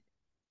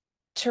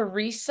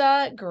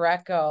Teresa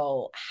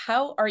Greco,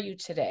 how are you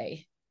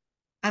today?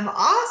 I'm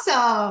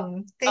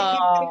awesome. Thank you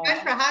so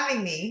much for Oh,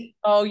 having me.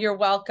 oh, you're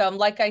welcome.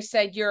 Like I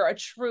said, you're a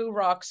true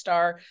rock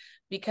star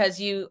because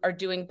you are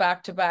doing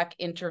back-to-back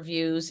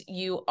interviews.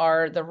 You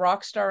are the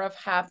rock star of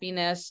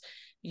happiness.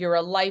 You're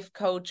a life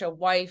coach, a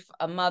wife,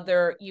 a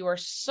mother. You are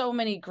so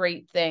many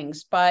great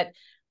things. But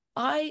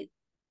I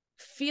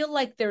feel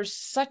like there's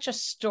such a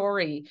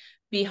story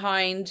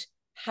behind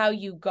how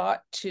you got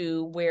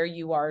to where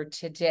you are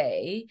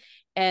today.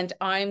 And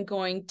I'm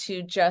going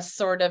to just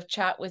sort of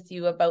chat with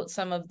you about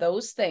some of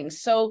those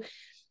things. So,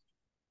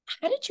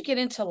 how did you get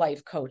into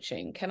life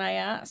coaching? Can I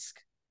ask?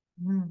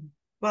 Mm.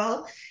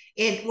 Well,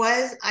 it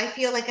was, I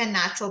feel like a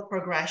natural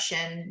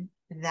progression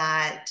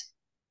that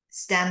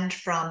stemmed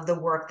from the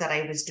work that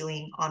I was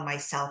doing on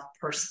myself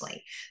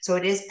personally. So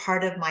it is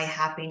part of my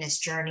happiness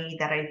journey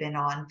that I've been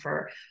on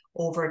for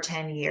over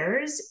 10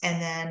 years.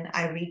 And then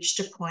I reached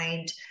a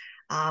point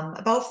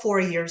about 4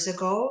 years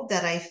ago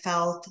that I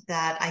felt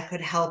that I could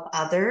help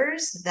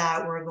others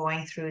that were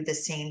going through the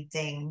same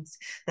things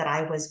that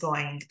I was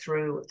going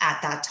through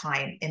at that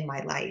time in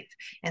my life.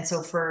 And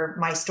so for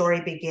my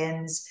story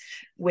begins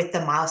with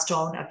the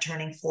milestone of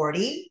turning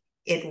 40.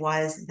 It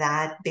was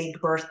that big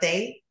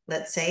birthday,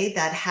 let's say,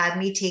 that had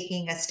me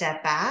taking a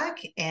step back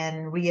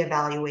and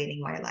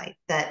reevaluating my life.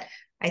 That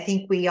I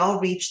think we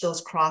all reach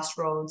those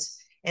crossroads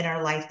in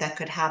our life that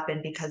could happen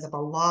because of a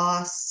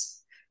loss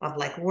of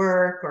like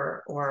work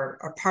or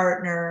a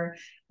partner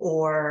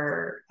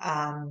or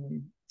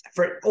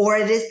or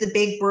it is the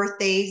big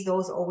birthdays.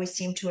 Those always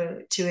seem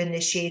to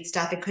initiate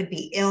stuff. It could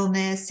be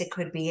illness, it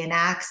could be an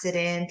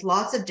accident,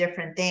 lots of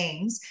different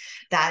things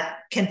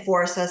that can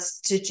force us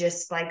to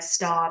just like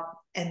stop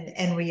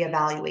and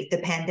reevaluate.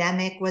 The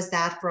pandemic was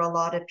that for a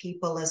lot of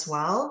people as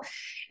well.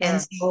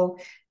 And Sure.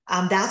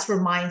 so that's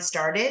where mine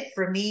started.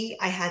 For me,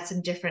 I had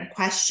some different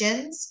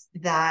questions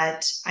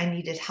that I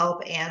needed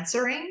help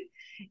answering.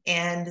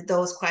 And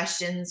those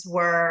questions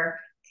were,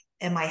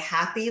 am I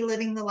happy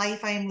living the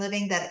life I am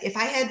living? That if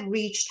I had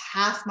reached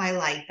half my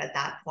life at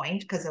that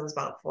point, because I was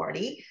about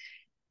 40,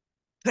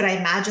 could I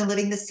imagine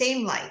living the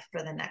same life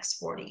for the next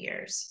 40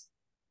 years?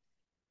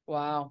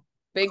 Wow.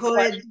 Big Could,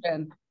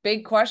 question.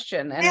 Big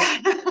question. And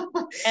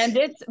yeah.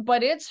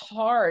 it's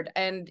hard.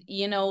 And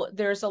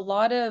there's a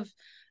lot of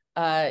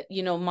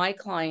my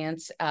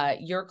clients,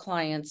 your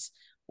clients,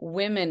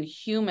 women,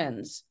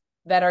 humans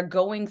that are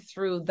going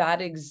through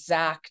that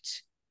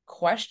exact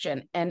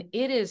question. And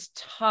it is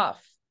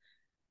tough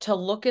to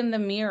look in the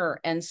mirror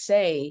and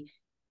say,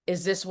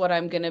 is this what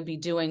I'm going to be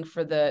doing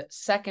for the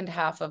second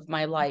half of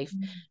my life?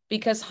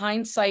 Because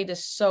hindsight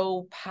is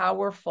so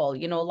powerful.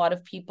 A lot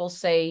of people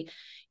say,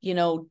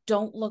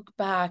 don't look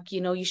back,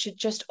 you should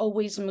just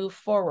always move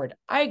forward.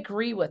 I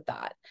agree with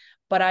that.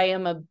 But I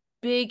am a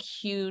big,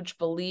 huge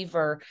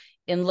believer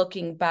in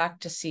looking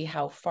back to see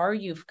how far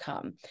you've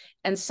come.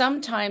 And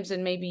sometimes,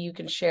 and maybe you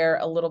can share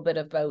a little bit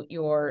about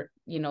your,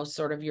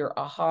 sort of your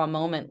aha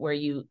moment where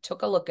you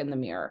took a look in the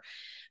mirror,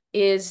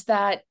 is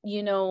that,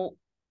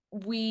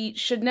 we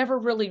should never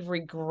really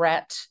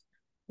regret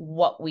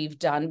what we've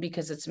done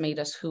because it's made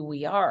us who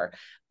we are.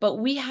 But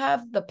we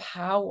have the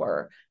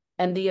power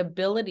and the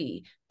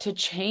ability to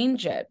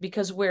change it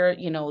because we're,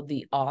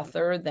 the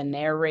author, the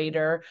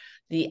narrator,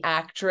 the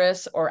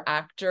actress or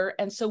actor.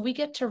 And so we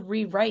get to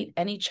rewrite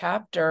any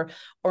chapter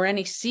or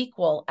any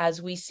sequel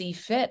as we see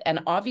fit.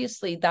 And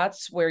obviously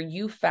that's where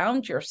you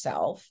found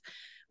yourself,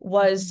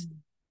 was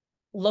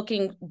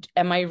looking,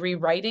 am I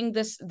rewriting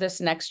this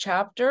next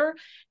chapter?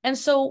 And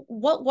so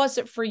what was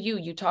it for you?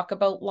 You talk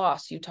about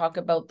loss, you talk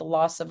about the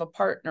loss of a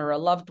partner, a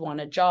loved one,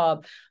 a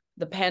job,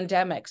 the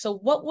pandemic. So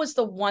what was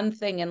the one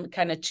thing in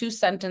kind of two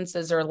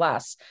sentences or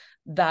less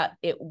that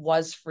it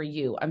was for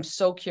you? I'm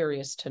so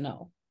curious to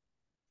know.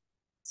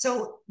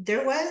 So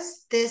there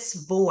was this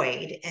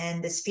void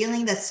and this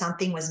feeling that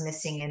something was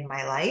missing in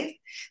my life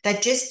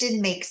that just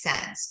didn't make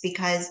sense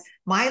because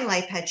my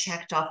life had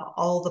checked off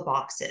all the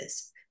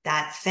boxes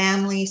that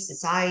family,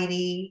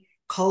 society,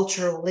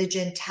 culture,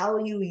 religion tell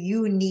you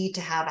you need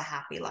to have a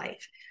happy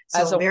life.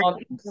 As So a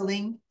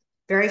woman.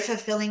 very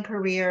fulfilling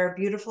career,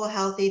 beautiful,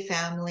 healthy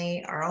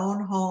family, our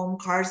own home,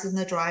 cars in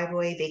the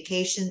driveway,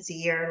 vacations a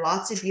year,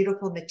 lots of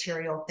beautiful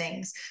material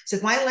things. So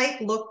if my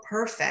life looked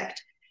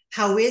perfect,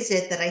 how is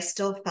it that I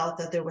still felt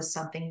that there was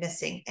something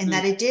missing and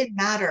that it didn't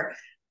matter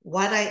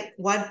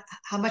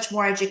how much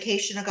more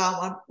education I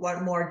got,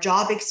 what more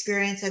job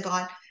experience I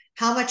got,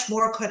 how much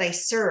more could I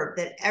serve,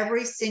 that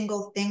every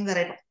single thing that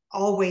I've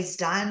always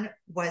done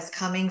was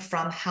coming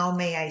from how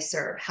may I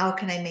serve? How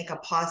can I make a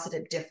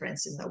positive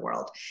difference in the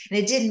world? And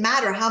it didn't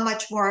matter how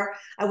much more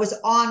I was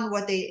on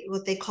what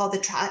they call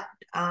the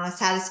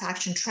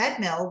satisfaction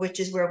treadmill, which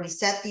is where we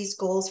set these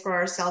goals for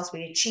ourselves,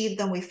 we achieve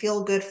them, we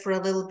feel good for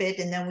a little bit,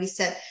 and then we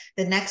set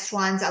the next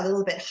ones a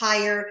little bit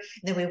higher,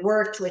 and then we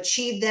work to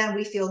achieve them,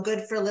 we feel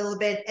good for a little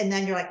bit, and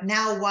then you're like,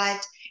 now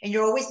what? And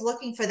you're always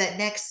looking for that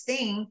next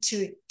thing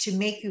to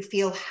make you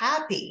feel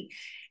happy.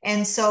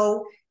 And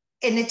so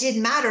and it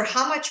didn't matter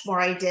how much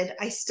more I did,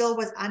 I still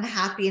was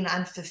unhappy and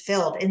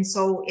unfulfilled. And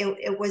so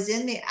it was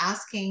in the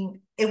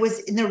asking, it was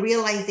in the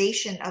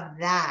realization of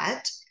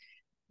that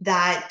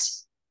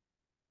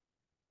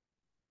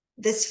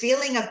this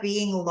feeling of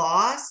being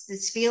lost,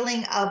 this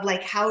feeling of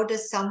like, how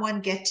does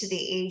someone get to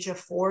the age of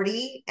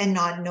 40 and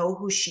not know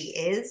who she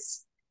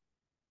is?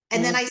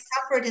 And then I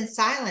suffered in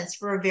silence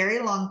for a very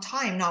long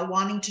time, not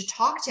wanting to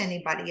talk to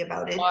anybody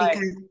about it. Why?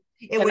 Because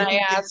it Can would I be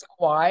ask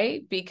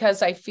why?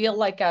 Because I feel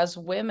like as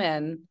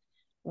women,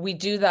 we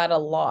do that a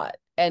lot,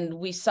 and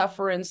we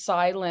suffer in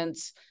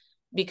silence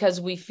because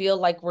we feel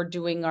like we're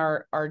doing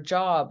our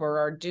job or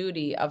our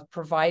duty of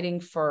providing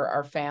for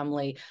our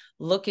family,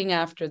 looking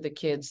after the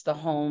kids, the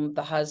home,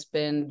 the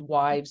husband,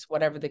 wives,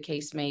 whatever the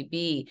case may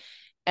be.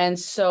 And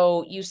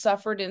so you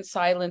suffered in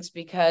silence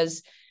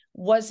because,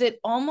 was it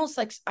almost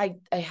like, I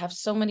have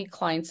so many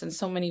clients and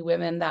so many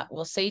women that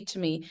will say to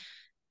me,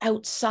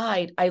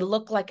 outside, I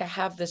look like I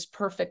have this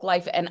perfect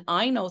life. And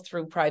I know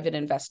through private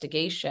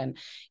investigation,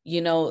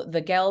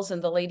 the gals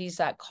and the ladies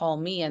that call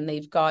me, and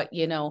they've got,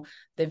 the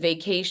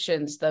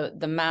vacations,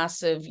 the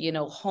massive,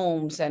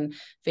 homes and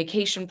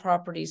vacation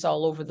properties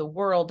all over the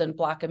world, and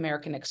Black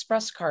American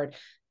Express card,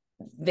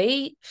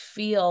 they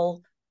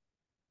feel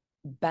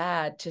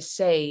bad to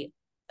say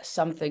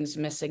something's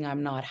missing,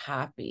 I'm not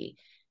happy.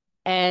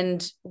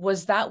 And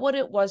was that what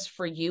it was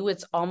for you?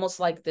 It's almost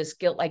like this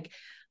guilt, like,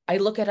 I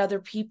look at other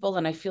people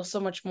and I feel so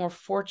much more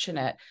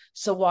fortunate.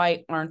 So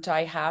why aren't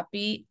I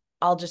happy?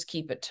 I'll just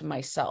keep it to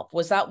myself.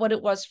 Was that what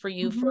it was for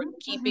you, for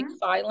keeping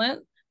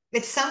silent?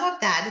 It's some of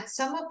that. It's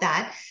some of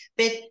that.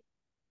 But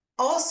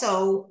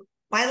also,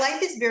 my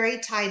life is very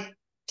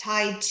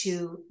tied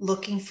to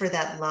looking for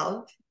that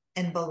love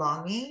and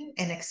belonging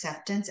and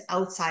acceptance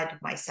outside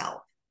of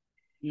myself.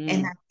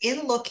 And that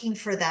in looking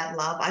for that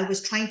love, I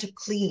was trying to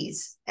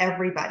please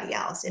everybody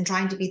else and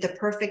trying to be the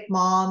perfect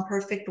mom,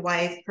 perfect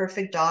wife,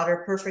 perfect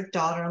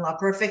daughter-in-law,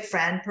 perfect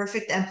friend,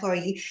 perfect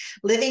employee,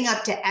 living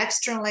up to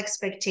external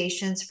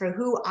expectations for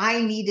who I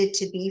needed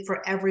to be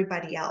for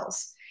everybody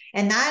else.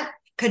 And that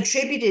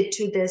contributed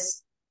to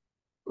this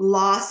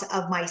loss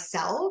of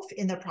myself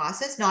in the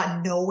process,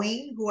 not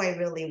knowing who I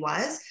really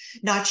was,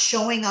 not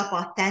showing up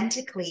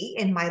authentically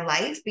in my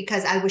life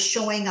because I was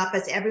showing up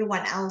as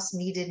everyone else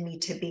needed me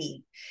to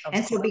be.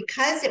 And so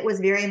because it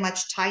was very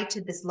much tied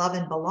to this love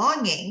and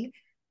belonging,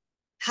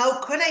 how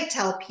could I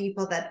tell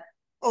people that,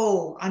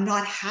 oh, I'm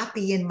not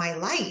happy in my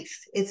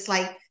life? It's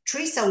like,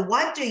 Teresa,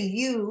 what do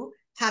you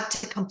have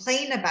to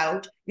complain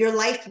about? Your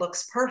life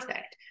looks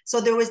perfect. So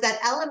there was that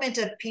element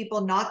of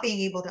people not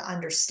being able to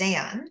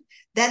understand,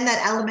 then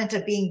that element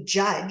of being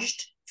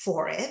judged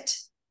for it.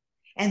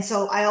 And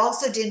so I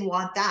also didn't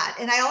want that.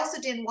 And I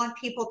also didn't want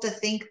people to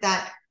think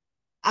that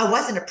I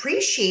wasn't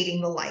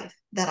appreciating the life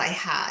that I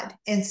had.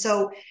 And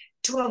so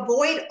to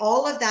avoid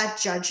all of that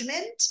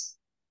judgment,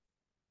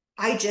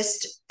 I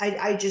just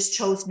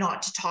chose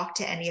not to talk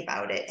to any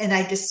about it. And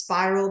I just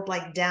spiraled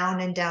like down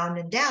and down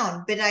and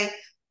down. But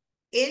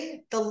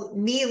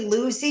me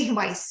losing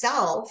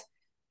myself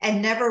and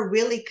never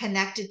really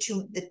connected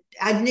to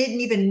I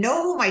didn't even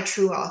know who my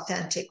true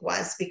authentic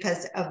was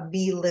because of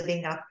me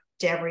living up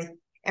to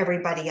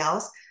everybody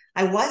else.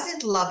 I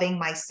wasn't loving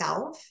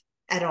myself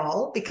at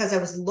all because I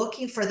was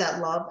looking for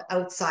that love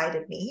outside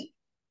of me.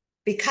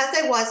 Because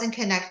I wasn't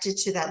connected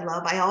to that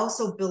love, I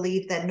also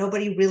believed that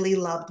nobody really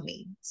loved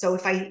me. So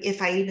if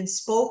I even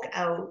spoke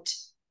out,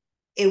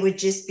 it would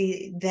just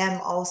be them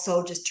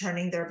also just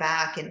turning their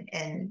back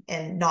and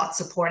not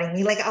supporting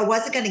me. Like I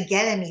wasn't going to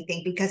get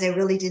anything because I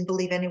really didn't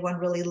believe anyone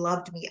really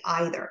loved me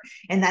either.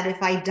 And that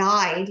if I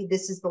died,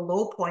 this is the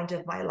low point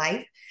of my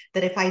life,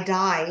 that if I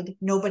died,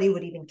 nobody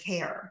would even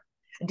care.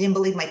 I didn't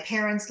believe my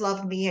parents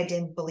loved me. I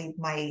didn't believe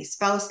my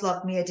spouse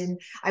loved me.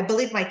 I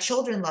believed my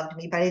children loved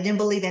me, but I didn't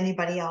believe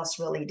anybody else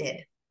really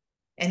did.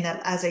 And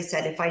that, as I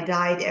said, if I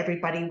died,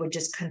 everybody would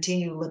just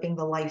continue living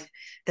the life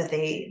that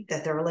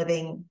they're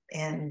living,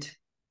 and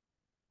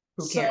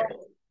who cares?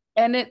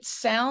 And it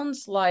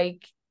sounds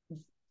like,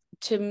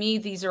 to me,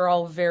 these are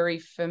all very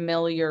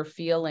familiar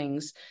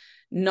feelings,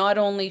 not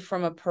only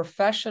from a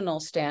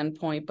professional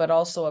standpoint, but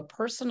also a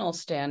personal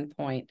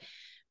standpoint,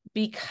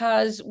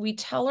 because we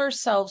tell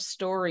ourselves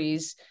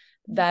stories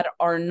that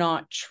are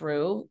not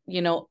true.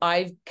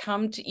 I've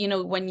come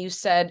to, when you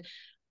said,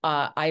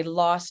 I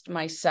lost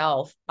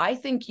myself, I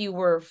think you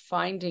were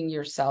finding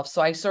yourself.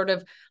 So I sort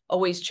of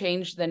always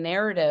changed the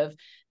narrative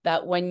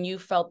that when you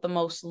felt the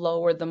most low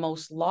or the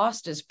most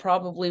lost is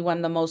probably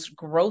when the most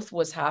growth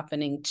was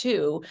happening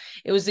too.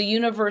 It was the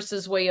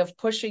universe's way of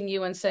pushing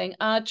you and saying,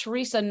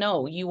 Teresa,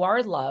 no, you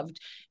are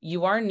loved,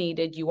 you are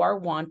needed, you are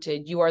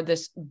wanted, you are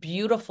this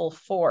beautiful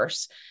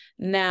force.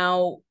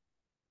 Now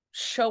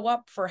show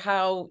up for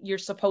how you're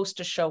supposed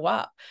to show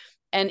up.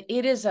 And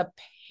it is a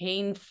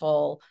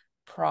painful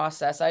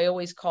process. I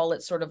always call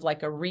it sort of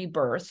like a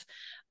rebirth.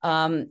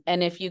 And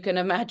if you can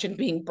imagine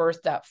being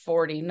birthed at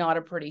 40, not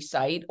a pretty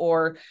sight,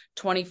 or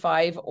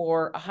 25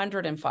 or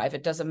 105,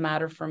 it doesn't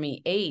matter for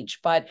me age.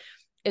 But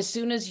as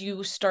soon as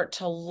you start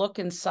to look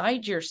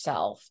inside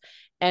yourself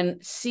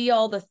and see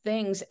all the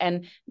things.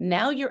 And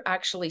now you're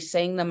actually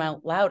saying them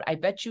out loud. I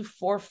bet you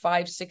 4,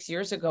 5, 6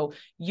 years ago,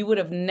 you would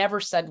have never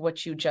said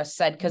what you just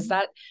said, because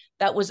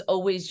that was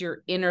always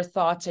your inner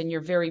thoughts and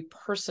your very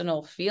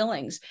personal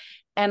feelings.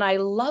 And I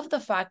love the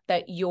fact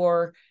that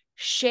you're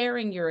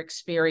sharing your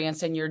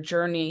experience and your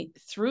journey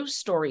through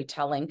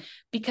storytelling,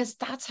 because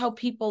that's how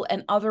people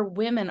and other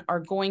women are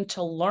going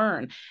to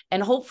learn.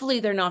 And hopefully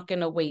they're not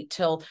going to wait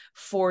till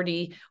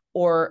 40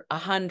 or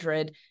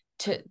 100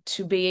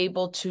 to be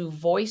able to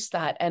voice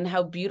that. And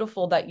how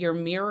beautiful that you're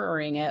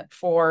mirroring it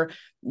for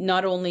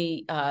not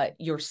only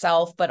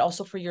yourself, but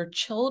also for your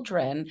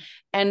children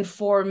and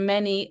for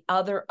many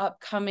other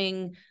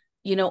upcoming,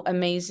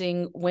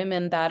 amazing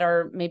women that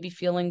are maybe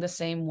feeling the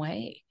same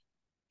way.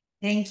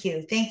 Thank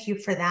you. Thank you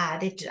for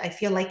that. I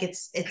feel like it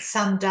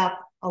summed up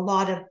a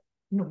lot of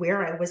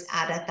where I was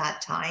at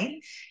that time,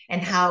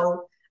 and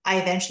how I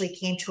eventually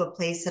came to a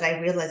place that I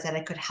realized that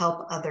I could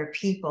help other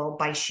people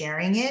by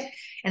sharing it.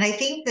 And I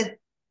think that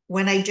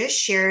when I just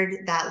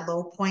shared that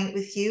low point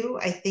with you,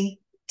 I think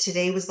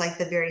today was like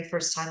the very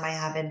first time I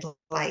haven't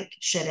like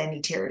shed any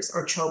tears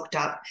or choked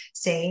up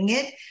saying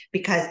it,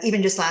 because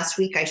even just last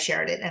week I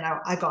shared it and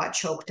I got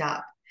choked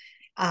up.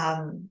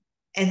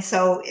 And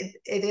so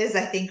it is,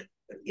 I think,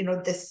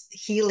 this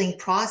healing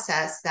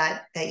process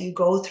that you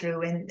go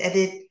through,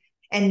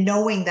 and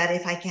knowing that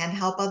if I can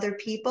help other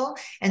people.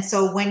 And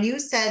so when you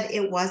said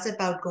it was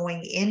about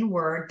going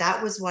inward,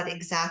 that was what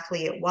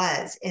exactly it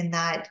was. In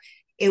that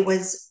it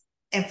was,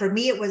 and for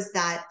me, it was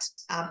that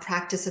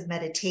practice of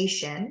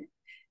meditation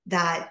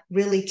that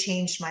really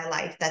changed my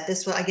life. That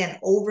this was, again,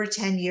 over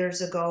 10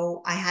 years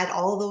ago. I had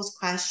all those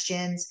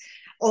questions,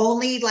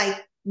 only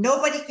like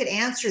nobody could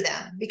answer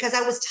them, because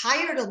I was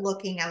tired of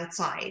looking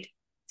outside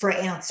for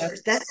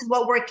answers. This is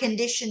what we're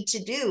conditioned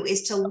to do,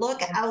 is to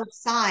look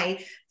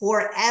outside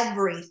for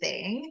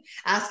everything,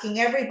 asking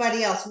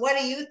everybody else, what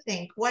do you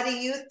think? What do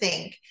you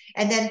think?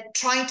 And then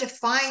trying to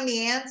find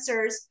the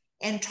answers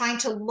and trying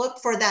to look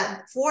for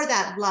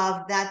that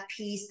love, that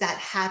peace, that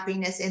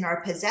happiness in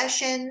our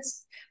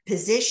possessions,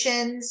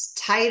 positions,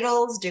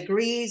 titles,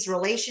 degrees,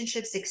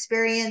 relationships,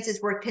 experiences.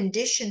 We're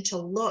conditioned to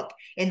look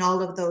in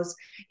all of those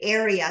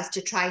areas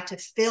to try to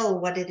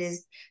fill what it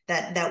is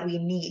that we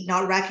need,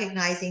 not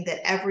recognizing that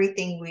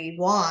everything we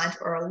want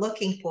or are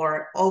looking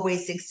for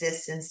always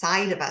exists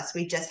inside of us.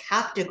 We just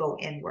have to go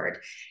inward.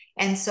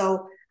 And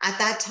so at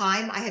that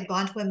time, I had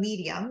gone to a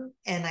medium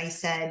and I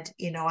said,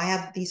 I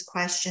have these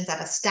questions. I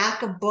have a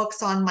stack of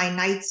books on my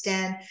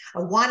nightstand.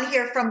 I want to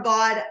hear from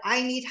God.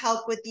 I need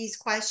help with these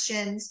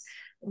questions.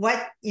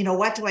 What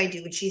do I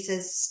do? And she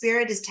says,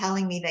 Spirit is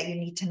telling me that you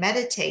need to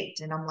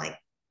meditate. And I'm like,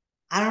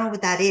 I don't know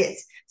what that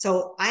is.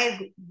 So I had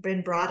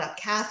been brought up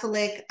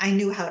Catholic. I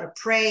knew how to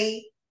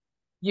pray.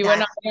 You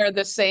and I are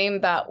the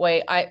same that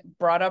way. I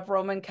brought up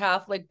Roman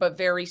Catholic, but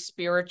very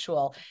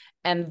spiritual.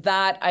 And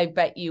that, I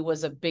bet you,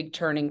 was a big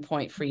turning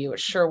point for you.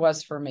 It sure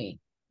was for me.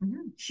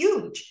 Mm-hmm.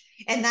 Huge.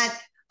 And that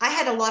I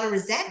had a lot of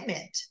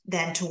resentment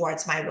then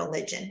towards my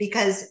religion,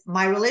 because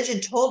my religion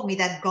told me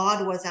that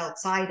God was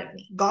outside of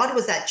me. God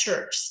was at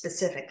church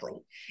specifically.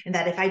 And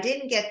that if I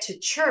didn't get to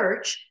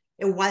church,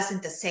 it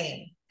wasn't the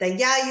same. That,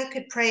 yeah, you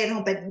could pray at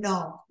home, but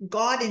no,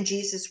 God and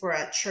Jesus were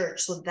at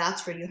church. So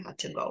that's where you had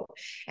to go.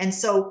 And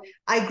so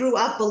I grew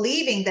up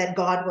believing that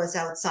God was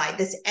outside,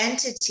 this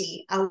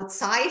entity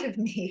outside of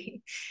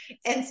me,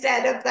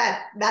 instead of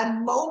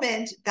that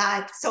moment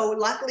so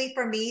luckily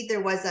for me,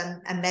 there was a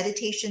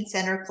meditation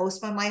center close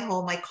by my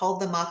home. I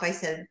called them up. I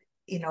said,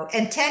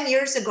 and 10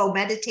 years ago,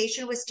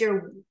 meditation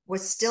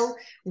was still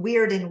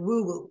weird and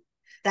woo-woo,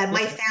 that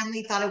my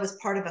family thought it was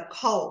part of a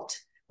cult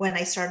when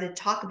I started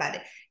to talk about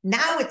it.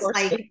 Now it's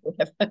like,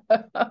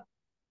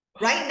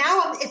 right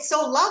now, it's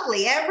so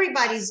lovely.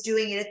 Everybody's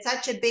doing it. It's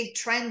such a big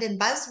trend and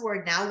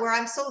buzzword now, where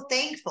I'm so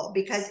thankful,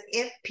 because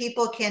if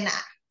people can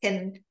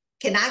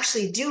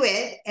actually do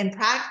it and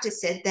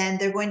practice it, then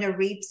they're going to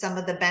reap some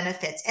of the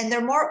benefits. And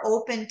they're more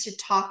open to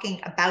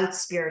talking about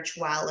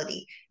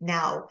spirituality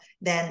now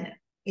than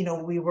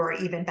we were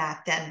even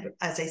back then.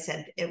 As I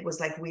said, it was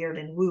like weird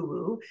and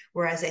woo-woo,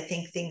 whereas I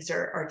think things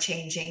are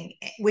changing,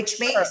 which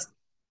makes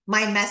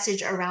my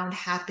message around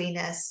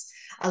happiness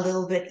a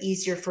little bit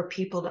easier for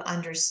people to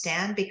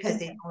understand, because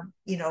they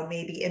don't,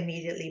 maybe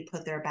immediately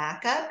put their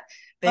back up.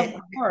 But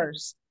of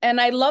course. And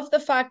I love the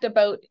fact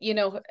about,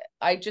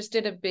 I just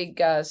did a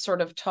big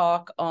sort of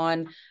talk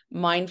on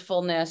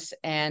mindfulness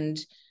and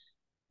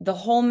the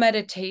whole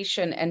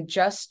meditation and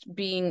just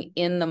being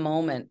in the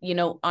moment.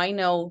 I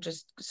know,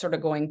 just sort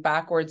of going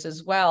backwards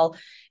as well,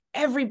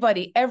 every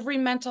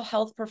mental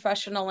health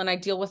professional, and I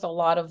deal with a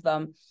lot of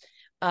them,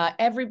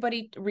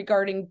 everybody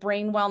regarding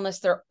brain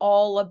wellness, they're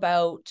all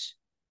about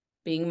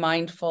being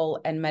mindful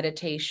and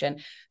meditation.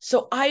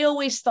 So I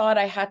always thought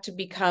I had to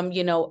become,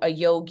 a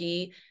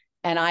yogi,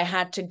 and I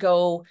had to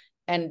go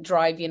and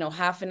drive,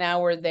 half an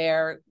hour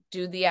there,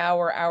 do the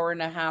hour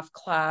and a half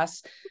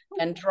class,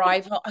 and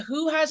drive home.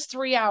 Who has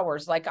 3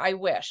 hours? Like, I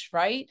wish,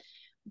 right?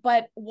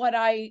 But what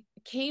I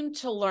came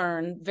to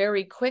learn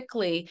very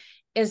quickly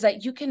is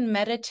that you can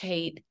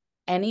meditate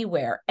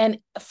anywhere and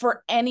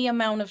for any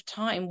amount of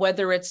time,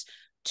 whether it's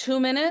 2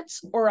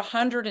 minutes or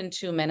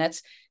 102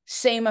 minutes,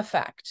 same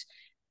effect.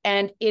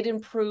 And it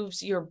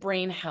improves your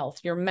brain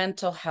health, your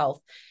mental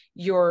health,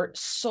 your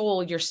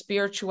soul, your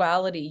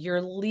spirituality,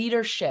 your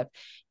leadership.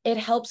 It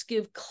helps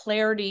give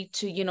clarity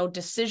to,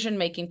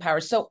 decision-making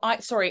power. So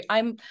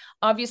I'm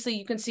obviously,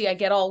 you can see I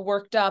get all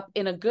worked up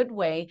in a good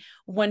way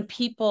when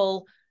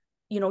people,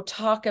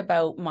 talk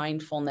about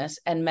mindfulness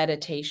and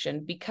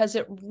meditation, because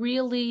it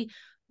really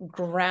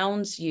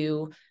grounds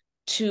you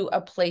to a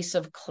place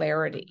of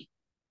clarity.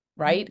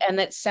 Right. And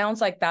that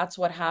sounds like that's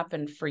what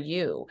happened for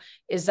you,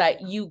 is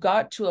that you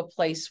got to a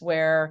place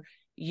where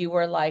you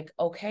were like,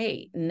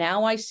 okay,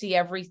 now I see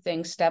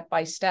everything step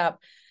by step,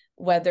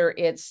 whether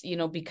it's,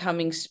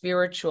 becoming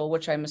spiritual,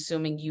 which I'm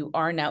assuming you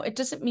are now. It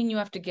doesn't mean you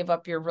have to give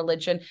up your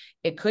religion.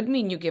 It could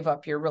mean you give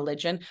up your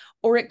religion,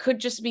 or it could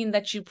just mean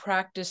that you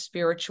practice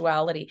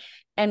spirituality.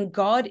 And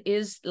God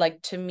is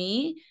like, to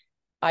me,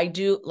 I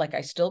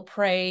still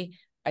pray,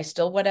 I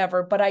still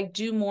whatever, but I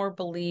do more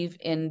believe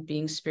in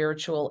being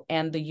spiritual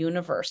and the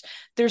universe.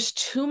 There's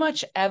too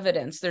much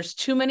evidence. There's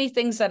too many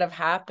things that have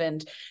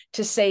happened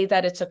to say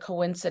that it's a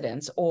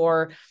coincidence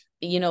or,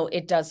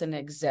 it doesn't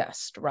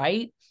exist,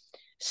 right?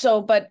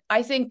 So, but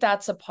I think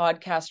that's a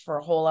podcast for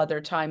a whole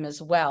other time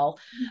as well,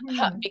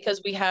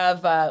 because we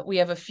have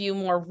a few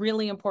more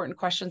really important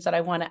questions that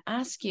I want to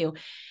ask you.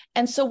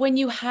 And so when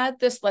you had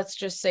this, let's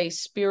just say,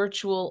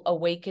 spiritual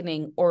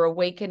awakening or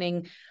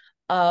awakening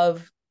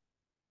of,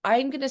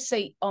 I'm going to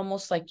say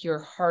almost like your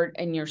heart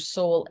and your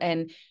soul,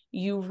 and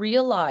you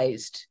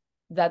realized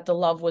that the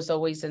love was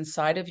always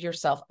inside of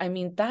yourself. I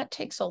mean, that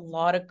takes a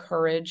lot of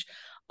courage,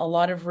 a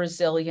lot of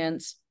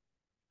resilience,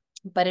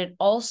 but it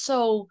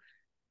also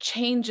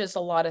changes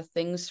a lot of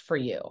things for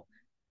you.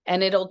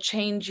 And it'll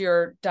change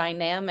your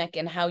dynamic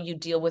and how you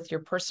deal with your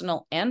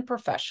personal and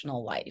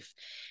professional life.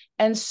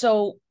 And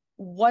so,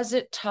 was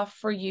it tough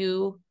for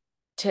you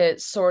to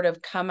sort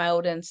of come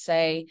out and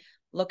say,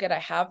 look, I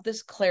have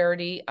this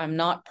clarity. I'm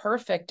not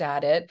perfect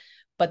at it,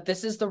 but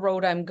this is the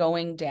road I'm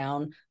going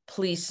down.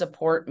 Please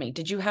support me.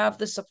 Did you have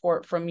the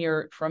support from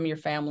your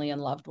family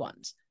and loved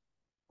ones?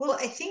 Well,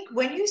 I think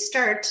when you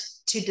start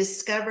to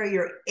discover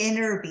your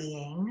inner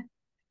being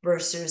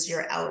versus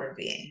your outer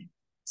being.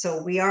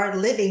 So we are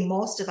living,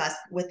 most of us,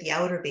 with the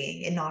outer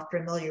being and not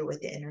familiar with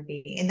the inner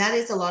being. And that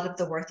is a lot of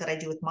the work that I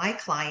do with my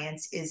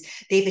clients, is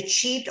they've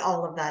achieved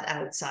all of that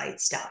outside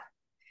stuff.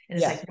 And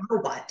it's like,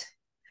 now what?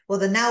 Well,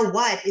 the now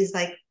what is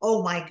like,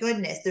 oh my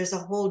goodness, there's a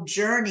whole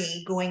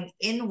journey going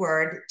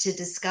inward to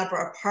discover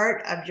a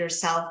part of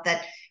yourself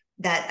that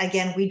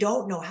again, we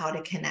don't know how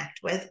to connect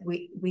with.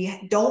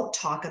 We don't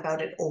talk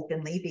about it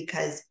openly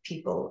because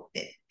people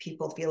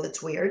feel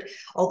it's weird.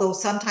 Although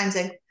sometimes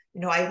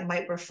I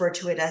might refer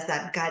to it as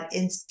that gut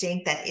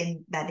instinct,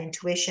 that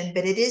intuition,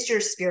 but it is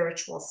your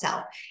spiritual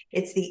self.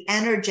 It's the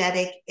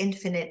energetic,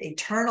 infinite,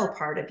 eternal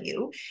part of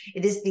you.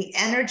 It is the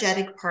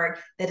energetic part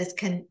that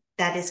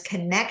is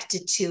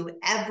connected to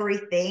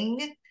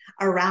everything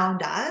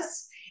around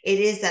us. It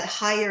is that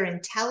higher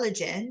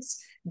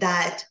intelligence,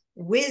 that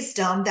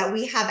wisdom that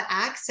we have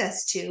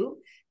access to,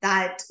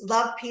 that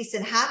love, peace,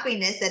 and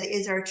happiness that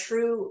is our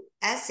true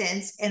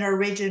essence and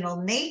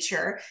original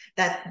nature,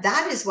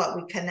 that is what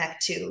we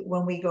connect to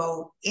when we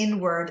go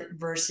inward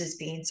versus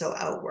being so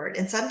outward.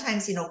 And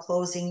sometimes,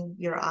 closing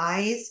your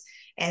eyes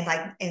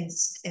and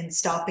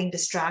stopping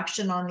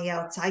distraction on the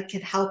outside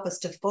can help us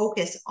to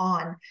focus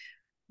on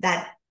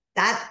that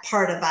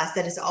part of us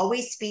that is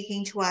always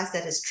speaking to us,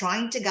 that is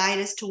trying to guide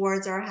us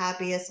towards our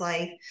happiest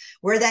life,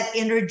 where that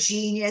inner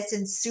genius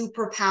and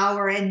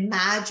superpower and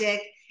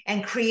magic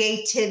and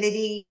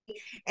creativity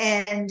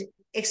and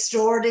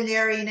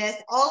extraordinariness,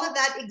 all of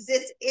that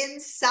exists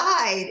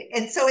inside.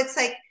 And so it's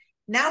like,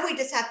 now we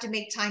just have to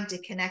make time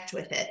to connect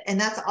with it. And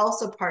that's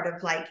also part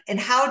of and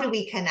how do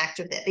we connect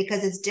with it?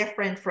 Because it's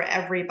different for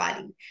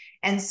everybody.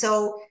 And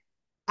so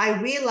I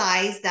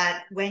realized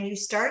that when you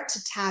start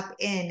to tap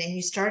in and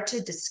you start to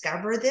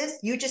discover this,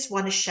 you just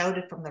want to shout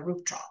it from the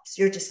rooftops.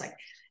 You're just like,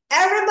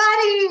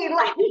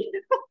 everybody,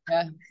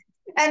 yeah.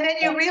 And then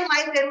you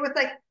realize it was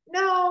like,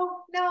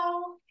 no.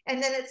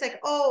 And then it's like,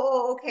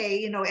 oh,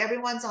 okay.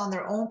 Everyone's on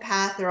their own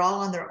path. They're all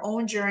on their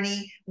own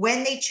journey.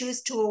 When they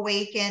choose to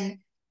awaken,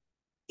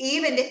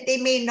 even if they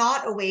may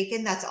not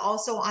awaken, that's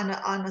also on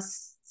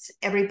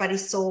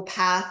everybody's soul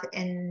path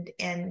and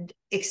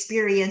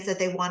experience that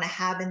they want to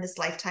have in this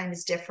lifetime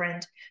is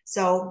different.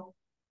 So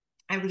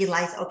I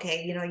realized,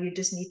 okay, you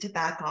just need to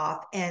back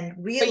off and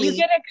really. But you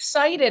get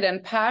excited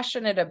and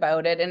passionate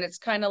about it. And it's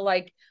kind of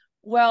like,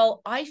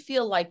 well, I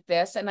feel like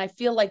this, and I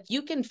feel like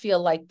you can feel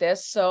like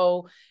this.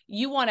 So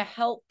you want to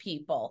help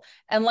people.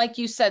 And like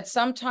you said,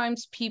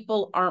 sometimes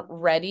people aren't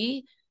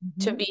ready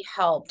to be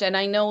helped. And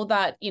I know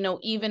that,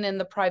 even in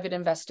the private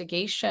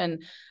investigation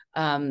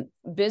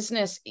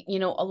business,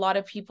 a lot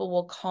of people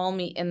will call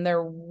me in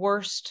their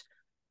worst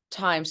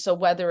time. So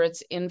whether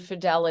it's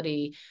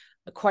infidelity,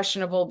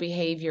 questionable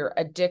behavior,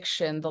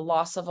 addiction, the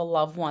loss of a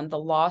loved one, the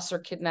loss or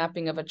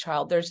kidnapping of a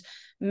child, there's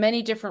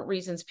many different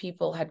reasons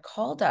people had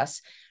called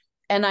us.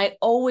 And I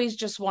always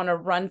just want to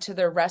run to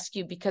their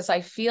rescue, because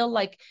I feel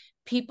like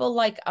people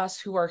like us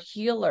who are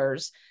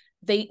healers,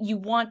 you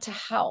want to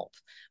help.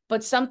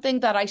 But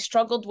something that I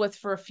struggled with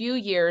for a few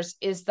years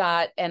is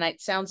that, and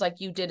it sounds like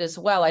you did as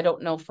well, I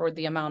don't know for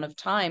the amount of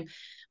time,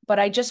 but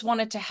I just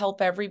wanted to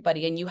help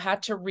everybody. And you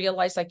had to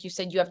realize, like you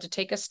said, you have to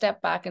take a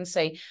step back and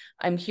say,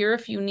 I'm here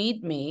if you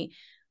need me.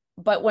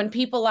 But when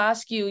people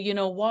ask you,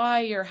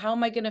 why, or how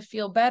am I going to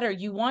feel better,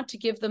 you want to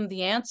give them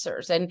the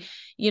answers. And,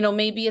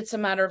 maybe it's a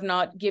matter of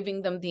not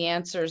giving them the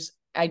answers.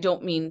 I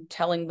don't mean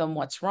telling them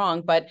what's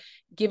wrong, but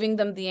giving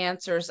them the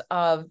answers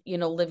of,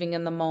 living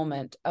in the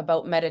moment,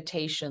 about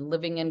meditation,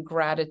 living in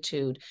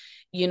gratitude,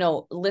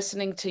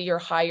 listening to your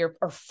higher,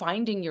 or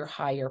finding your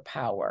higher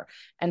power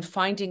and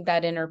finding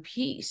that inner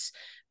peace,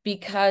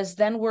 because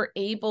then we're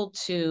able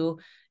to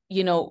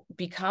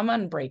become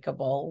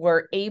unbreakable.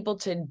 We're able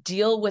to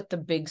deal with the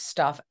big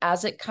stuff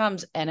as it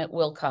comes, and it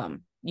will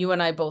come. You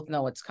and I both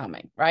know it's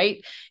coming,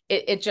 right?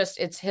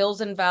 It's hills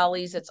and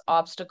valleys, it's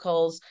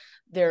obstacles.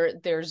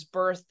 There's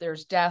birth,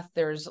 there's death,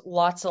 there's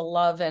lots of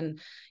love and,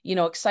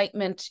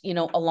 excitement,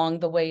 along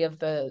the way of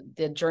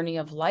the journey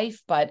of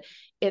life. But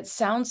it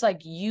sounds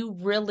like you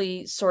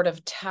really sort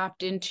of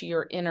tapped into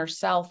your inner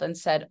self and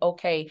said,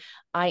 okay,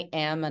 I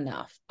am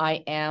enough.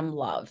 I am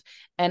love.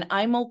 And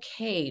I'm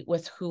okay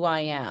with who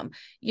I am.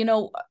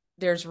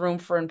 There's room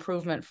for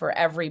improvement for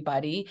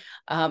everybody,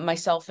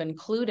 myself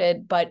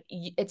included, but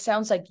it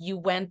sounds like you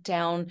went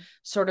down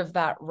sort of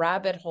that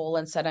rabbit hole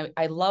and said,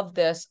 I love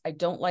this. I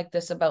don't like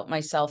this about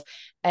myself.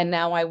 And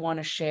now I want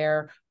to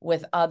share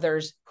with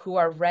others who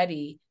are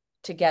ready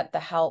to get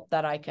the help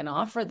that I can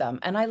offer them.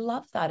 And I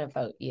love that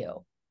about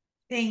you.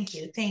 Thank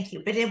you. Thank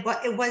you. But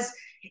it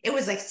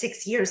was like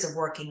 6 years of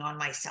working on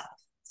myself.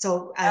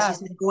 So as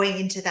you said, going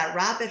into that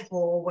rabbit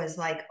hole was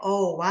like,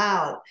 oh,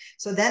 wow.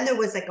 So then there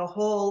was like a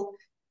whole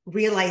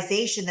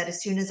realization that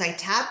as soon as I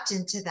tapped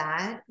into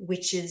that,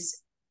 which is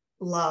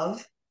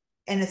love,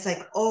 and it's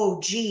like, oh,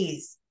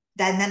 geez.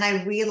 Then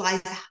I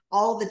realized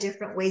all the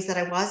different ways that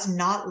I was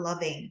not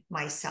loving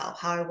myself,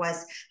 how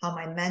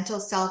my mental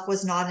self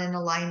was not in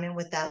alignment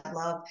with that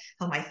love,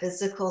 how my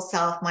physical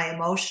self, my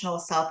emotional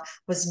self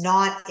was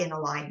not in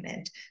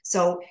alignment.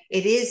 So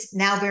it is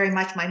now very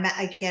much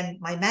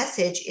my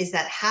message is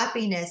that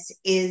happiness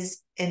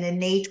is an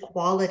innate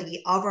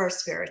quality of our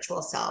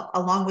spiritual self,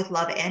 along with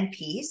love and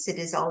peace. It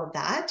is all of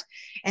that.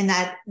 And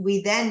that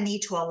we then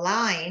need to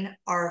align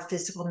our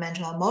physical,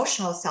 mental,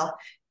 emotional self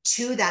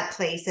to that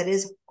place that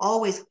is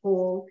always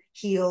whole,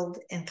 healed,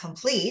 and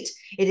complete.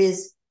 It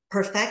is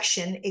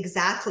perfection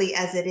exactly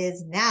as it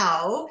is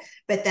now,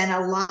 but then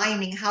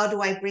aligning, how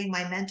do I bring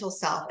my mental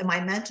self? And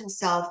my mental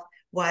self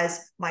was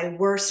my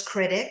worst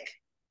critic,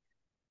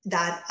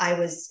 that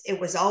it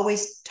was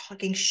always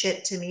talking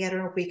shit to me. I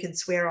don't know if we can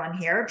swear on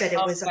here, but it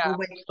was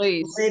always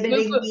please.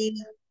 limiting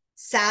me,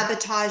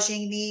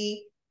 sabotaging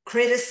me,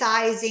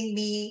 criticizing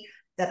me,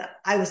 that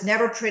I was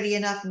never pretty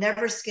enough,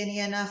 never skinny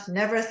enough,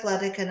 never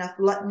athletic enough,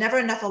 never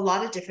enough, a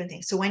lot of different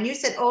things. So when you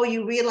said, oh,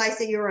 you realize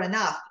that you're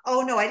enough.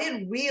 Oh no, I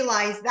didn't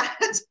realize that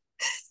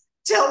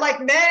till like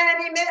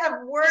many minutes of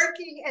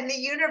working, and the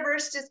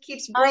universe just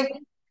keeps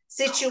bringing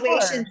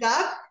situations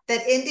up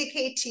that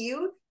indicate to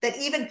you that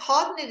even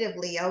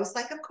cognitively, I was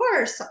like, of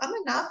course, I'm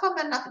enough.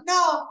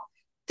 No,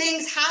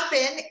 things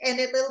happen, and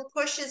it little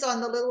pushes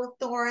on the little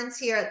thorns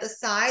here at the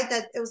side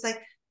that it was like,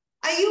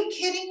 are you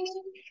kidding me?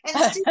 And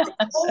still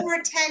it's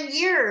over 10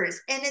 years,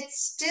 and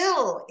it's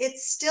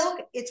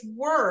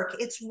work.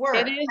 It's work.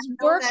 It is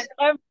work,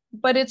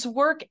 but it's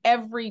work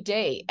every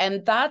day.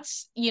 And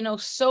that's,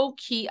 so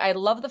key. I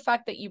love the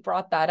fact that you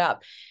brought that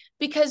up,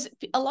 because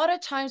a lot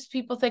of times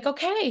people think,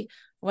 okay,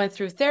 I went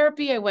through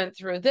therapy, I went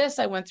through this,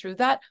 I went through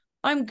that,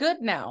 I'm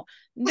good now.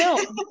 No,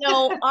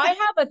 I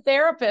have a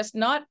therapist,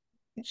 not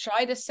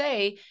shy to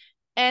say,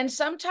 and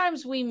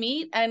sometimes we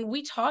meet and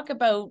we talk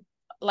about,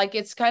 like,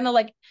 it's kind of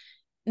like,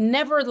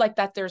 never like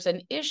that there's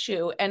an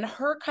issue. And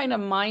her kind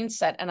of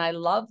mindset, and I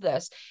love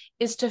this,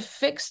 is to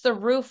fix the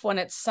roof when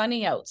it's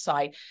sunny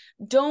outside.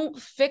 Don't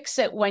fix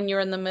it when you're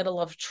in the middle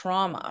of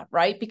trauma,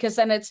 right? Because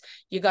then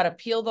you got to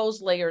peel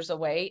those layers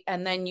away,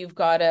 and then you've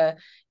got to,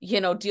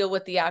 deal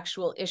with the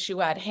actual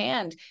issue at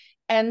hand.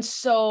 And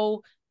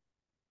so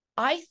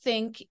I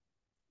think,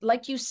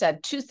 like you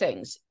said, two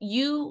things.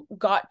 You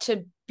got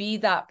to be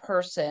that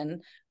person,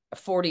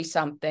 40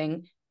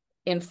 something,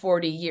 in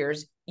 40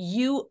 years.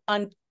 You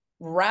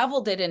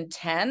unraveled it in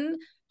 10.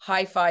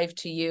 High five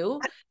to you.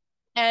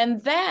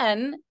 And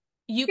then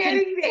you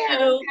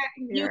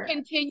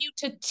continue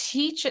to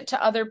teach it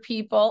to other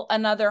people.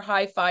 Another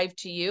high five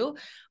to you.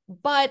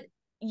 But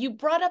you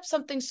brought up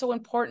something so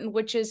important,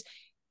 which is,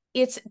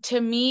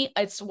 to me,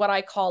 it's what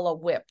I call a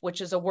whip,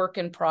 which is a work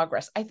in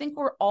progress. I think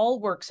we're all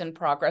works in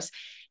progress.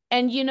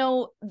 And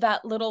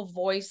that little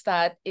voice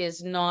that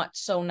is not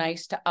so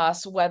nice to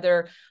us,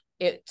 whether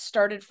it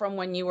started from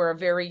when you were a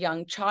very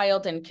young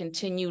child and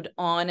continued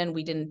on and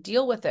we didn't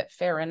deal with it,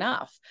 fair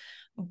enough.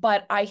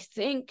 But I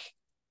think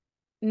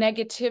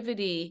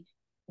negativity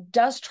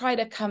does try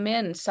to come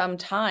in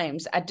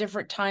sometimes at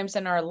different times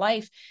in our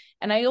life.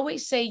 And I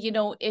always say, you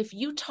know, if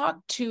you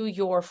talk to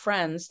your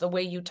friends the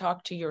way you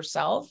talk to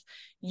yourself,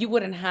 you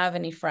wouldn't have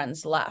any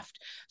friends left.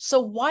 So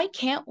why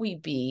can't we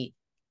be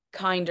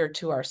kinder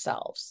to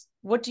ourselves?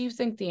 What do you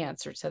think the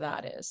answer to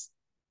that is?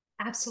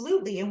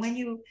 Absolutely. And when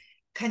you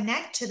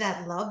connect to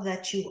that love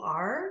that you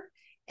are,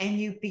 and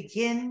you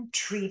begin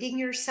treating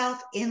yourself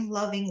in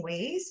loving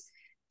ways,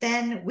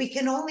 then we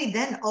can only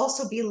then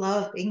also be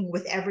loving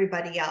with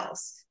everybody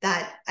else.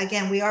 That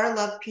again, we are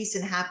love, peace,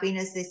 and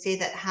happiness. They say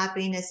that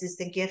happiness is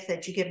the gift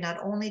that you give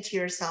not only to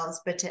yourselves,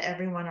 but to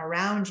everyone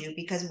around you.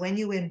 Because when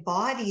you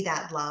embody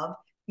that love,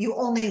 you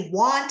only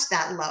want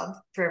that love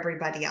for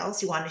everybody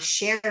else. You want to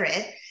share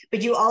it,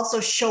 but you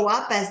also show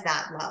up as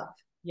that love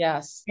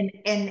Yes.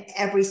 in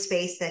every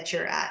space that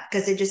you're at,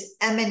 because it just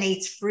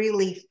emanates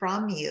freely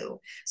from you.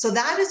 So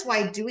that is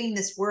why doing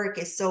this work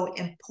is so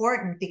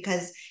important,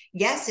 because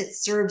yes, it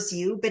serves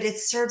you, but it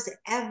serves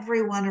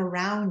everyone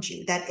around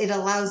you, that it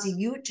allows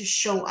you to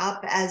show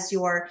up as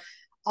your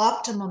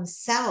optimum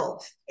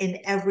self in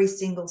every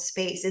single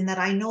space. And that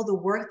I know the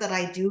work that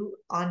I do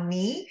on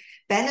me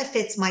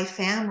benefits my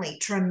family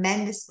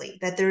tremendously,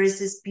 that there is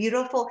this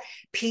beautiful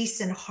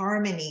peace and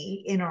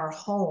harmony in our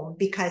home,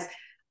 because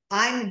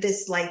I'm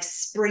this like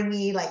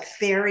springy, like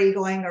fairy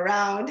going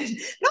around,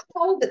 not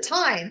all the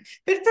time,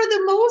 but for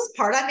the most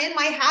part, I'm in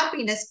my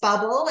happiness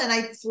bubble and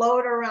I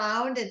float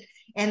around,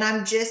 and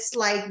I'm just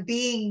like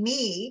being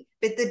me.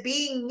 But the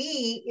being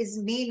me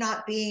is me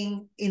not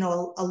being, you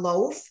know, a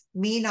loaf,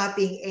 me not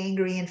being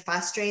angry and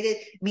frustrated,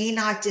 me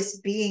not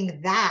just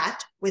being that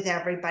with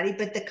everybody,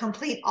 but the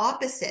complete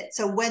opposite.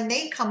 So when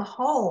they come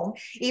home,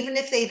 even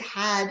if they've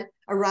had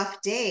a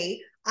rough day,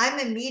 I'm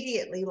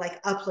immediately like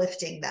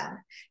uplifting them,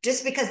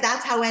 just because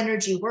that's how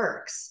energy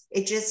works.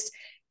 It just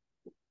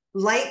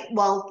light,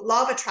 well,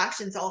 law of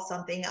attraction is all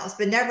something else,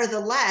 but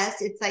nevertheless,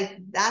 it's like,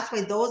 that's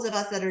why those of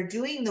us that are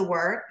doing the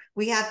work,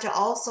 we have to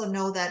also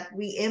know that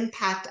we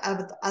impact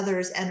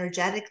others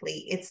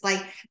energetically. It's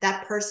like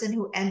that person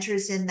who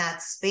enters in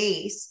that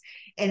space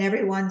and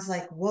everyone's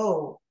like,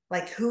 whoa,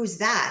 like, who's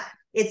that?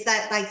 It's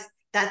that, like,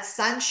 that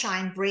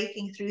sunshine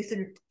breaking through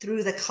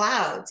the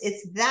clouds.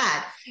 It's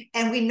that.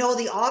 And we know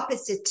the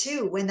opposite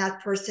too, when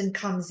that person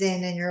comes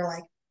in and you're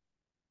like,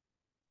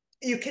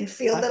 you can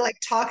feel the like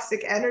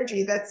toxic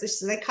energy that's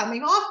just like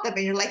coming off them,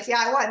 and you're like,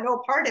 yeah, I want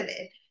no part of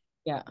it.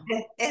 Yeah.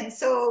 And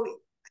so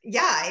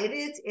yeah, it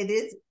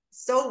is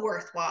so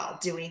worthwhile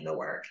doing the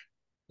work.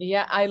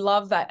 Yeah, I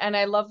love that. And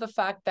I love the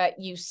fact that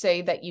you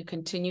say that you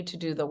continue to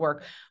do the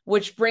work,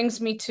 which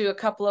brings me to a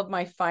couple of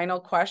my final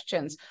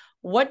questions.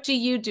 What do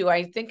you do?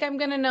 I think I'm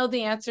going to know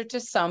the answer to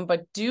some,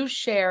 but do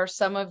share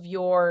some of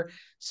your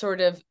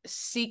sort of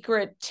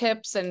secret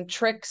tips and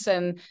tricks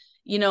and,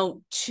 you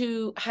know,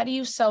 to how do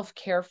you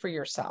self-care for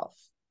yourself?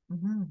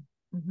 Mm-hmm.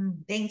 Mm-hmm.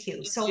 Thank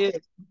you. So do.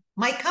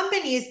 my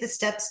company is the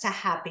Steps to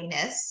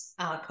Happiness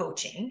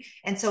coaching.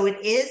 And so it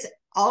is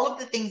all of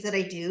the things that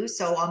I do.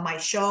 So on my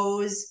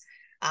shows,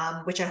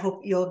 which I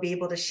hope you'll be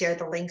able to share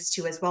the links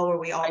to as well, where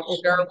we all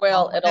I sure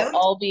will. It'll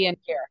all be in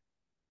here.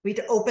 We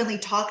openly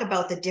talk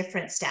about the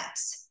different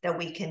steps that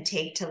we can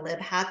take to live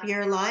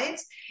happier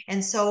lives.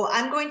 And so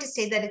I'm going to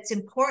say that it's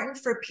important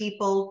for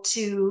people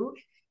to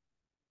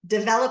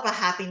develop a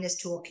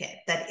happiness toolkit,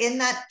 that in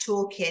that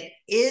toolkit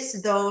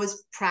is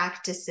those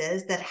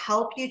practices that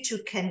help you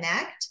to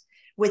connect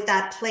with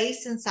that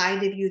place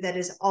inside of you that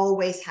is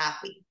always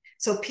happy.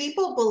 So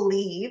people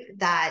believe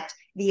that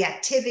the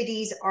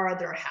activities are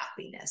their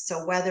happiness.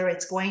 So whether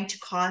it's going to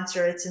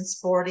concerts and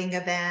sporting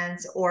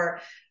events, or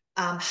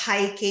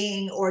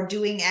hiking, or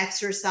doing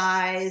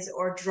exercise,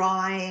 or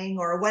drawing,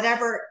 or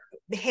whatever,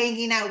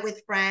 hanging out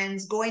with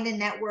friends, going to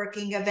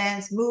networking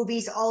events,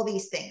 movies, all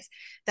these things,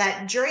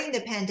 that during the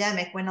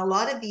pandemic, when a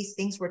lot of these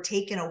things were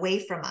taken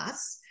away from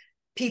us,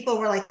 people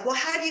were like, well,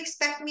 how do you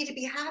expect me to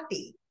be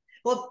happy?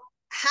 Well,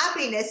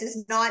 happiness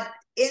is not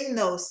in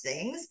those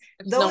things.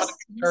 It's Those not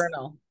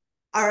external.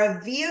 are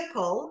a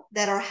vehicle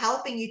that are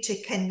helping you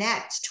to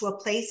connect to a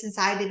place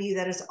inside of you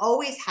that is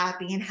always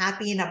happy, and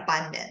happy in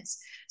abundance.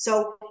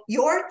 So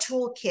your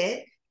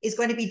toolkit is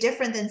going to be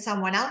different than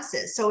someone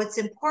else's. So it's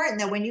important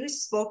that when you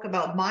spoke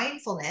about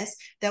mindfulness,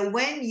 that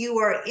when you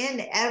are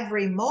in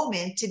every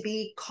moment, to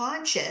be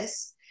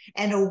conscious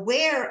and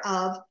aware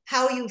of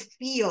how you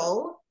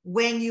feel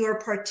when you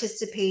are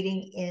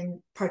participating in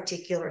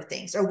particular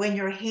things, or when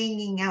you're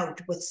hanging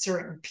out with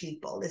certain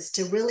people, is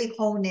to really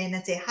hone in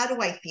and say, how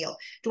do I feel?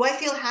 Do I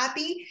feel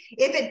happy?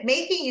 If it's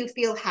making you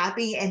feel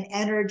happy and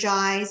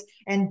energized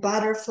and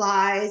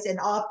butterflies and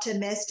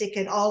optimistic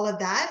and all of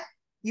that,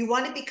 you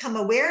want to become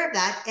aware of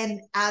that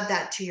and add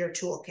that to your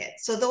toolkit.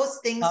 So those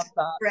things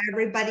for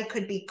everybody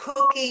could be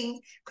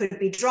cooking, could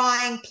be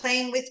drawing,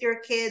 playing with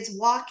your kids,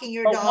 walking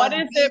your But dog. what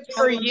is it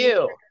for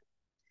you?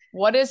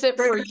 What is it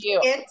for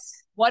you?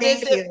 What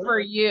is it for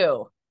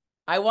you?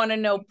 I want to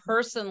know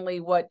personally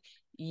what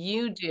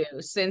you do,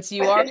 since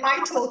you are my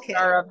the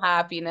star of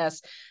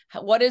happiness.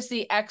 What does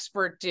the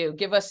expert do?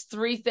 Give us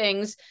 3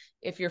 things.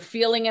 If you're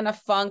feeling in a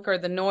funk, or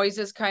the noise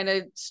is kind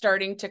of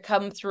starting to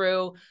come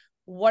through,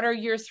 what are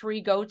your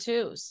 3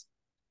 go-tos?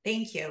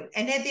 Thank you.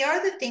 And they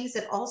are the things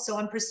that also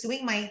I'm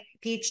pursuing my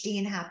PhD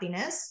in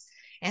happiness.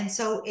 And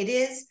so it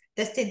is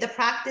the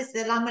practice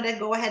that I'm going to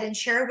go ahead and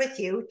share with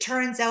you,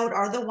 turns out,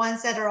 are the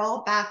ones that are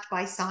all backed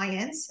by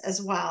science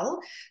as well.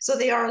 So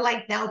they are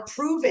like now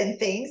proven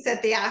things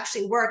that they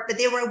actually work, but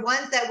they were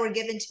ones that were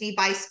given to me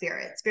by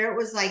Spirit. Spirit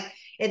was like,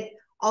 it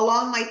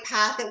along my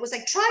path, it was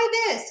like, try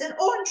this and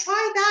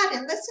try that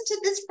and listen to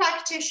this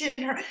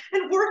practitioner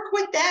and work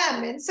with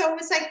them. And so it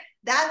was like,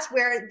 that's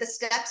where the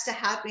steps to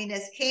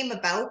happiness came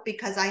about,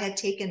 because I had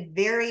taken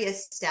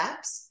various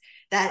steps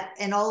that,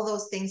 and all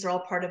those things are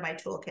all part of my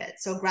toolkit.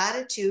 So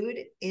gratitude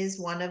is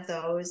one of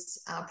those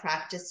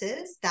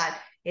practices that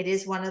it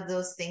is one of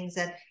those things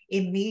that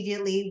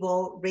immediately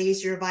will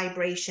raise your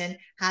vibration,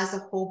 has a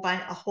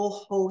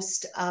whole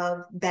host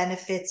of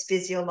benefits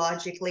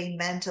physiologically,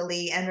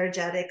 mentally,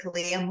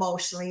 energetically,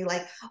 emotionally,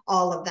 like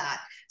all of that.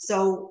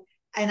 So,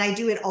 and I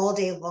do it all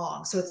day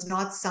long. So it's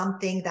not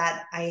something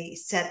that I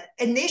set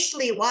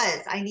initially. It was,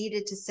 I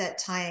needed to set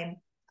time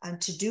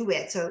to do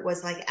it. So it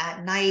was like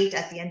at night,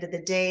 at the end of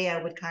the day,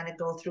 I would kind of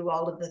go through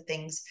all of the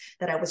things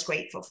that I was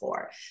grateful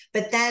for.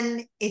 But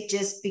then it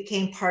just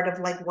became part of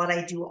like what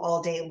I do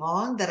all day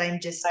long, that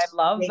I'm just I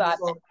love that.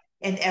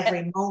 In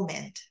every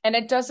moment. And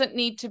it doesn't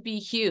need to be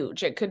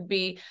huge. It could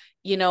be,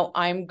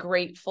 I'm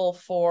grateful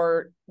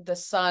for the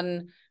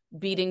sun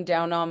beating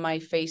down on my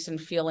face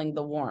and feeling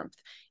the warmth.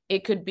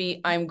 It could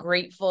be, I'm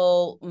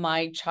grateful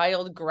my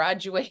child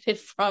graduated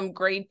from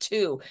grade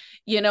 2.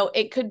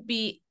 It could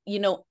be,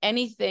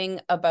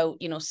 anything about,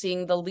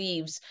 seeing the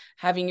leaves,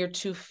 having your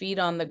 2 feet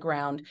on the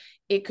ground.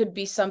 It could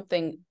be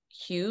something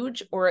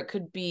huge, or it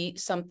could be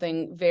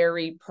something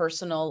very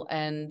personal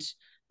and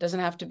doesn't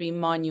have to be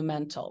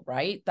monumental,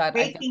 right? That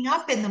waking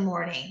up in the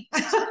morning.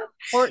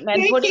 Important,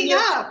 and putting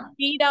your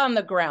feet on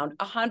the ground,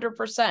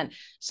 100%.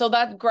 So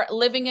that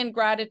living in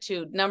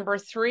gratitude, number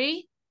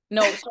 2.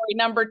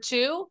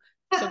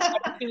 So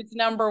gratitude's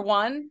number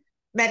 1.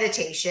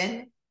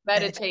 Meditation.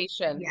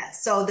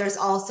 Yes. So there's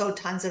also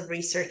tons of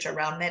research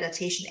around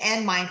meditation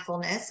and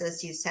mindfulness,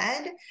 as you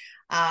said,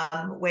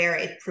 where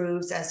it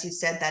proves, as you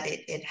said, that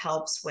it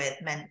helps with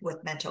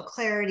mental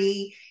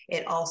clarity.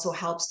 It also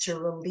helps to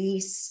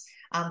release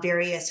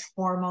various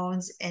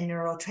hormones and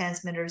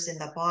neurotransmitters in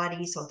the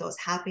body. So those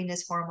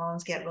happiness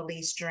hormones get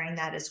released during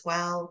that as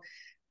well.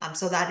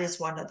 So that is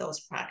one of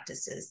those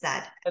practices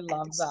that I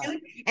love that.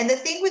 And the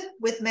thing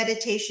with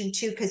meditation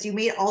too, because you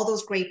made all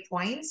those great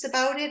points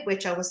about it,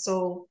 which I was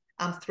so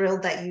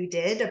thrilled that you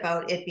did,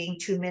 about it being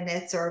 2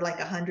 minutes or like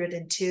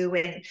 102,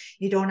 and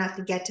you don't have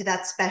to get to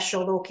that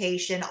special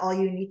location. All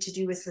you need to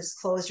do is just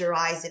close your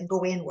eyes and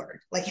go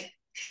inward. Like,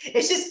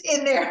 it's just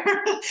in there.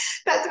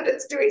 That's what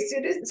it's doing.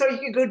 So you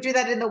can go do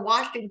that in the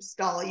washing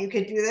stall. You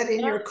could do that in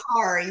your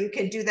car. You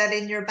could do that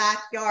in your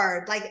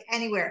backyard, like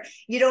anywhere.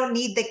 You don't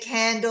need the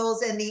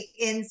candles and the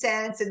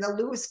incense and the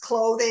loose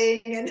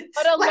clothing.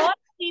 But a lot of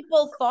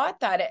people thought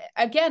that,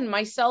 again,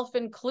 myself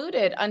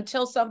included,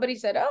 until somebody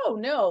said, oh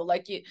no,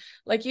 like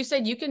you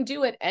said, you can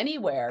do it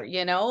anywhere.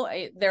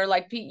 They're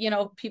like,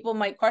 people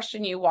might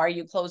question you, why are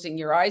you closing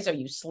your eyes? Are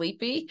you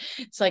sleepy?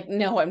 It's like,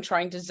 no, I'm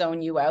trying to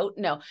zone you out.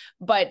 No,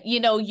 but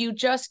you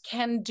just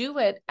can do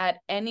it at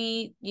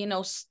any,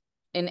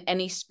 in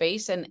any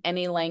space and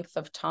any length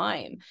of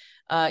time.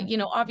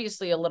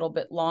 Obviously a little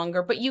bit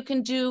longer, but you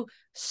can do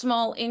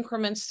small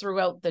increments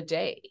throughout the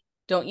day.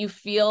 Don't you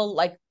feel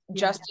like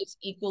just as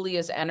equally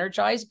as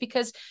energized,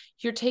 because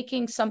you're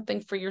taking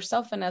something for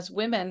yourself? And as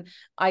women,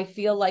 I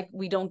feel like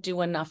we don't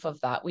do enough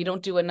of that. We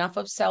don't do enough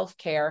of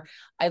self-care.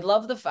 I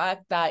love the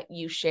fact that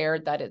you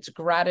shared that it's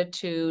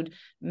gratitude,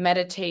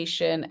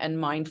 meditation, and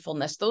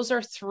mindfulness. Those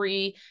are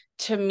 3,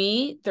 to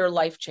me, they're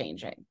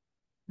life-changing.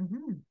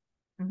 Mm-hmm.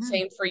 Mm-hmm.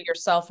 Same for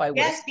yourself, I would.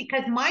 Yes,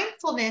 because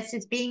mindfulness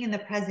is being in the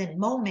present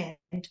moment,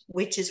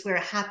 which is where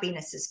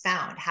happiness is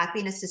found.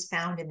 Happiness is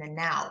found in the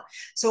now.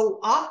 So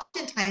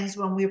oftentimes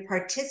when we're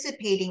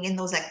participating in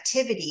those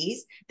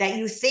activities that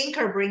you think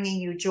are bringing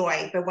you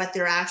joy, but what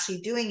they're actually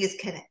doing is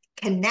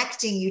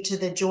connecting you to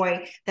the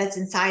joy that's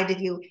inside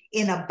of you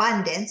in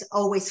abundance,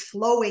 always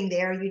flowing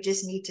there. You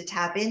just need to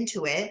tap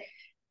into it.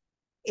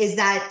 Is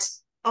that,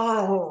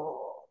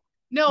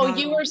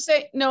 you were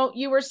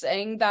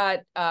saying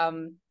that,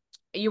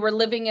 you were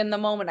living in the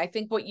moment. I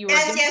think what you were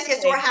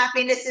yes, where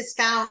happiness is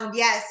found.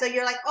 Yes. So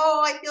you're like,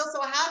 oh, I feel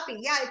so happy.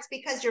 Yeah, it's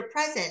because you're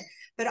present.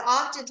 But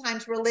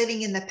oftentimes we're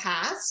living in the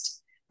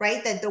past,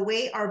 right? That the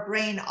way our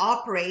brain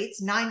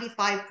operates,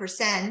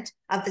 95%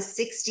 of the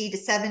 60 to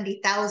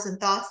 70,000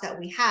 thoughts that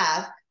we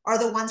have are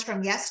the ones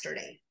from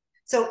yesterday.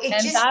 So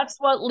that's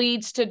what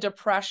leads to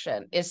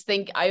depression, is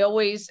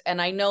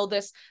and I know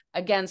this,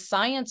 again,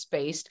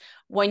 science-based,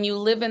 when you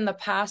live in the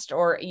past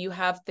or you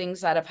have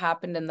things that have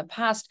happened in the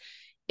past,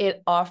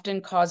 it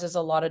often causes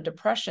a lot of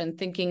depression.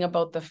 Thinking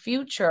about the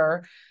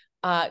future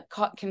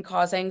can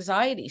cause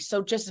anxiety.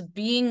 So just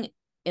being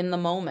in the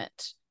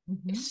moment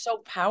is so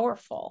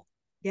powerful.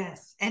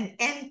 Yes. And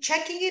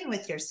checking in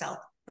with yourself,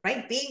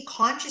 right? Being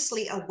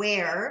consciously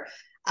aware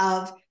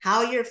of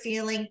how you're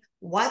feeling,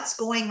 what's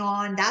going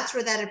on. That's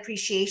where that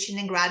appreciation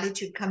and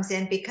gratitude comes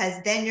in, because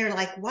then you're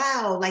like,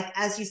 wow, like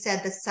as you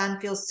said, the sun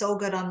feels so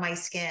good on my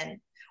skin,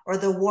 or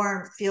the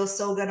warmth feels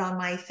so good on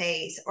my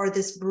face, or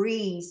this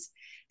breeze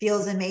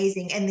feels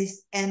amazing. And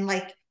this, and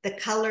like the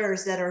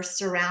colors that are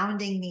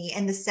surrounding me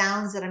and the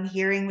sounds that I'm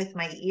hearing with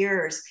my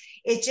ears.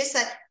 It's just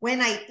that when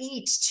I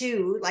eat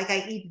too, like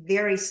I eat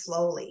very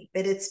slowly,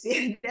 but it's,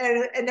 and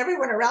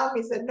everyone around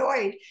me is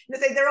annoyed.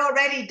 It's like they're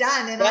already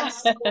done. And I'm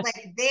still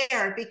like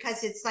there,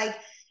 because it's like,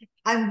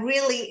 I'm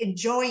really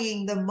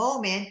enjoying the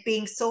moment,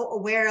 being so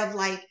aware of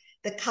like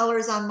the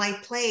colors on my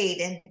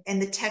plate,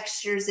 and the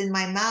textures in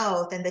my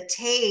mouth, and the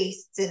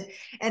tastes,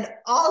 and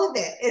all of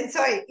it. And so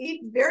I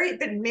eat very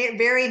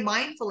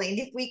mindfully. And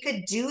if we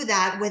could do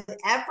that with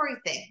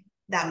everything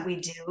that we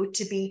do,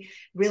 to be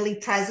really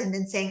present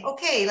and saying,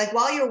 okay, like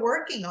while you're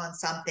working on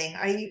something,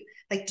 are you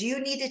like, do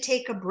you need to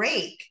take a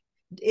break?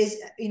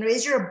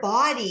 Is your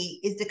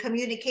body, is the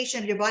communication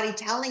of your body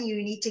telling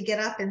you need to get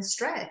up and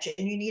stretch,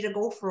 and you need to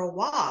go for a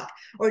walk,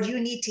 or do you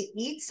need to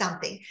eat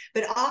something?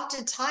 But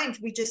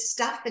oftentimes we just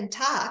stuff and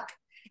tuck,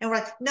 and we're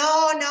like, no,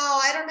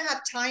 I don't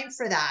have time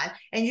for that.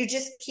 And you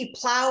just keep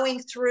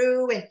plowing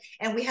through,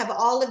 and we have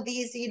all of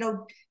these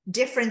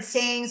different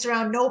sayings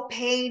around no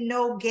pain,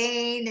 no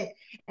gain,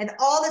 and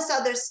all this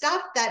other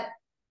stuff, that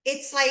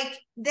it's like,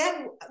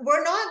 then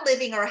we're not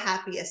living our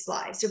happiest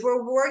lives. If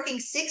we're working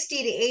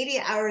 60 to 80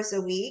 hours a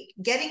week,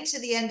 getting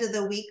to the end of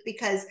the week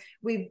because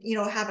we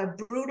have a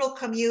brutal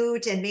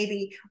commute, and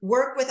maybe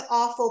work with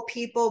awful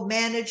people,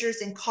 managers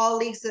and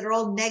colleagues that are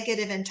all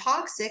negative and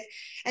toxic,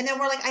 and then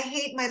we're like, I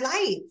hate my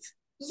life.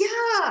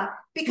 Yeah,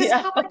 because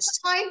how much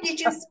time did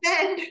you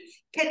spend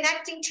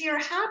connecting to your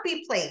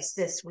happy place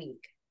this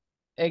week?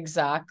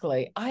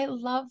 Exactly. I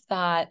love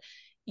that.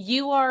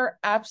 You are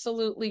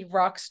absolutely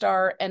rock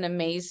star and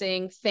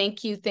amazing.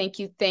 Thank you, thank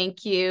you,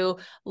 thank you.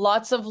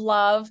 Lots of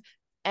love.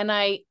 And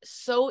I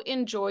so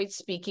enjoyed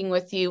speaking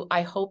with you.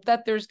 I hope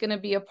that there's going to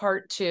be a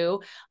part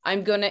 2.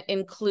 I'm going to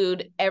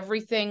include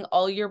everything,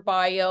 all your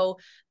bio,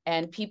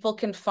 and people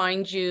can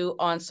find you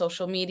on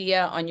social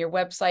media, on your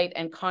website,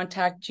 and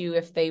contact you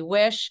if they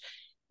wish.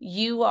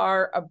 You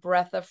are a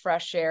breath of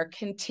fresh air.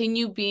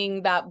 Continue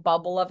being that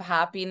bubble of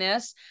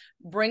happiness.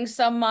 Bring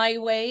some my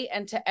way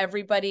and to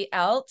everybody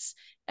else.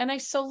 And I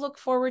so look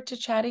forward to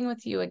chatting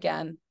with you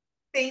again.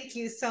 Thank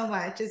you so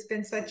much. It's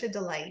been such a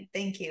delight.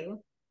 Thank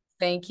you.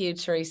 Thank you,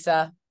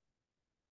 Teresa.